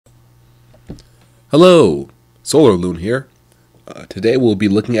Hello, SolarLune here. Today we'll be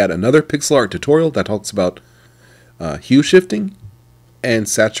looking at another pixel art tutorial that talks about hue shifting and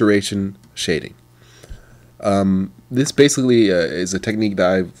saturation shading. This basically is a technique that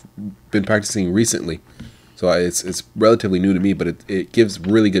I've been practicing recently, so it's relatively new to me, but it gives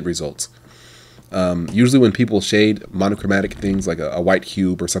really good results. Usually when people shade monochromatic things like a white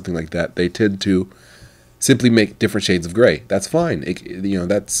cube or something like that, they tend to simply make different shades of gray. That's fine.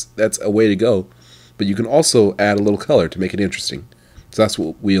 That's a way to go. But you can also add a little color to make it interesting. So that's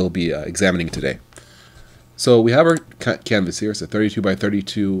what we'll be examining today. So we have our canvas here. It's a 32 by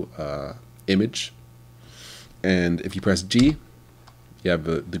 32 image. And if you press G, you have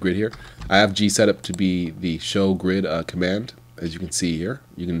the grid here. I have G set up to be the show grid command, as you can see here.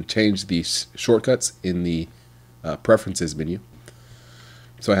 You can change the shortcuts in the preferences menu.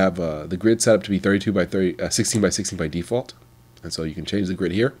 So I have the grid set up to be 32 by 16 by 16 by default. And so you can change the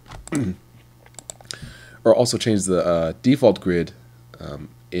grid here. Or also change the default grid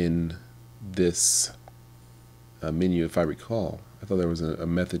in this menu, if I recall. I thought there was a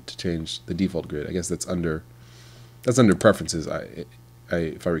method to change the default grid. I guess that's under preferences,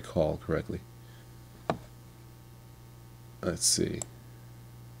 if I recall correctly. Let's see.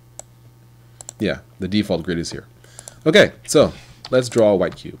 Yeah, the default grid is here. Okay, so let's draw a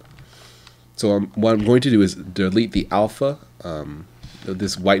white cube. So what I'm going to do is delete the alpha,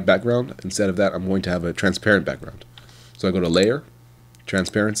 this white background. Instead of that, I'm going to have a transparent background. So I go to Layer,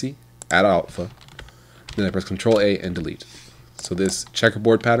 Transparency, Add Alpha, then I press Control A and delete. So this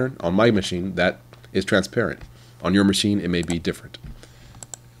checkerboard pattern on my machine, that is transparent. On your machine, it may be different.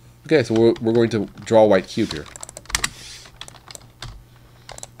 Okay, so we're going to draw a white cube here.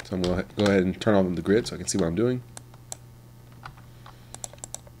 So I'm going to go ahead and turn on the grid so I can see what I'm doing.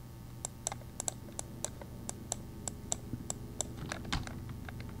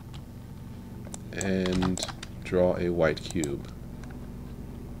 And draw a white cube.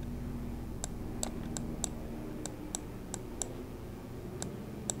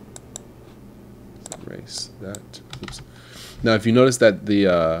 Let's erase that. Oops. Now, if you notice that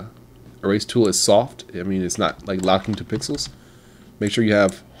the erase tool is soft, I mean it's not like locking to pixels, make sure you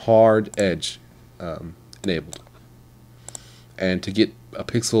have hard edge enabled. And to get a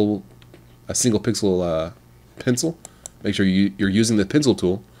single pixel pencil, make sure you're using the pencil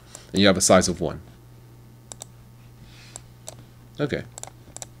tool and you have a size of 1. Okay.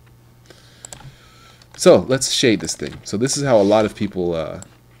 So let's shade this thing. So this is how a lot of people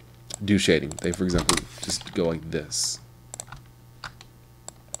do shading. They, for example, just go like this.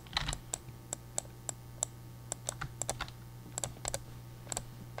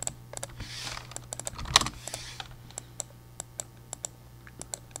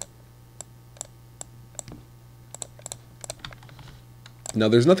 Now,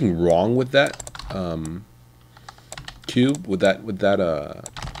 there's nothing wrong with that cube, with that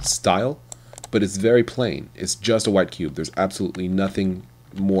style, but it's very plain. It's just a white cube. There's absolutely nothing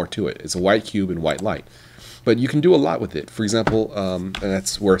more to it. It's a white cube in white light, but you can do a lot with it. For example, and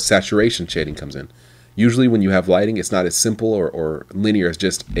that's where saturation shading comes in. Usually, when you have lighting, it's not as simple or linear as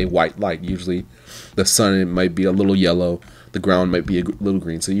just a white light. Usually, the sun might be a little yellow, the ground might be a little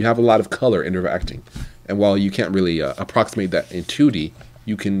green. So you have a lot of color interacting. And while you can't really approximate that in 2D,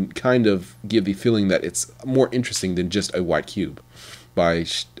 you can kind of give the feeling that it's more interesting than just a white cube by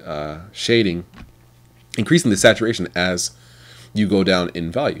shading, increasing the saturation as you go down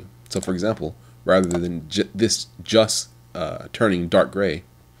in value. So, for example, rather than this just turning dark gray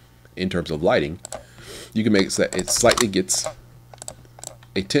in terms of lighting, you can make it so that it slightly gets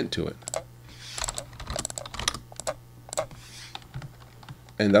a tint to it.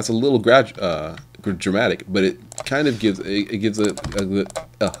 And that's a little dramatic, but it kind of gives a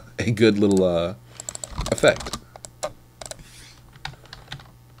good little effect.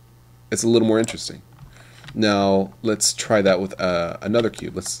 It's a little more interesting. Now let's try that with another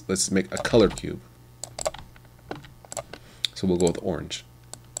cube. Let's make a colored cube. So we'll go with orange.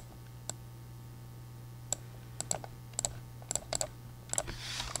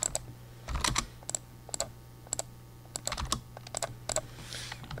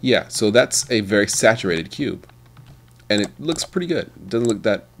 Yeah, so that's a very saturated cube, and it looks pretty good. It doesn't look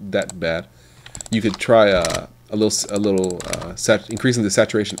that bad. You could try increasing the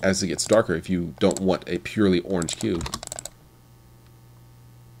saturation as it gets darker if you don't want a purely orange cube.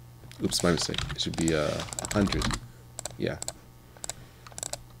 Oops, my mistake. It should be 100. Yeah.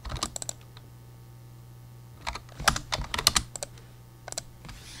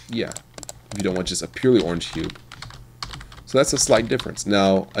 Yeah. If you don't want just a purely orange cube. So that's a slight difference.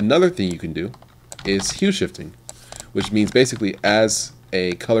 Now, another thing you can do is hue shifting, which means basically as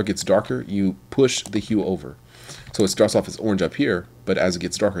a color gets darker, you push the hue over. So it starts off as orange up here, but as it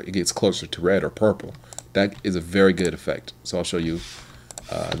gets darker, it gets closer to red or purple. That is a very good effect. So I'll show you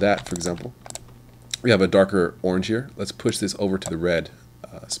that, for example. We have a darker orange here. Let's push this over to the red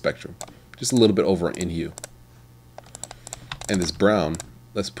spectrum, just a little bit over in hue. And this brown,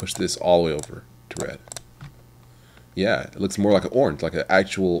 let's push this all the way over to red. Yeah, it looks more like an orange, like an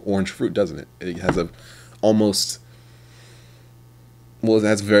actual orange fruit, doesn't it? It has a almost, well, it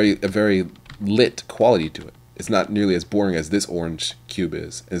has a very lit quality to it. It's not nearly as boring as this orange cube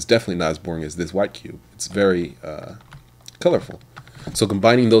is. And it's definitely not as boring as this white cube. It's very colorful. So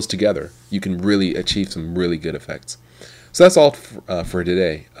combining those together, you can really achieve some really good effects. So that's all for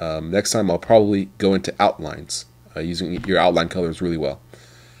today. Next time I'll probably go into outlines, using your outline colors really well.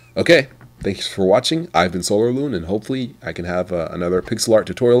 Okay, thanks for watching. I've been SolarLune, and hopefully I can have another pixel art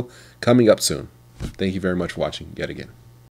tutorial coming up soon. Thank you very much for watching yet again.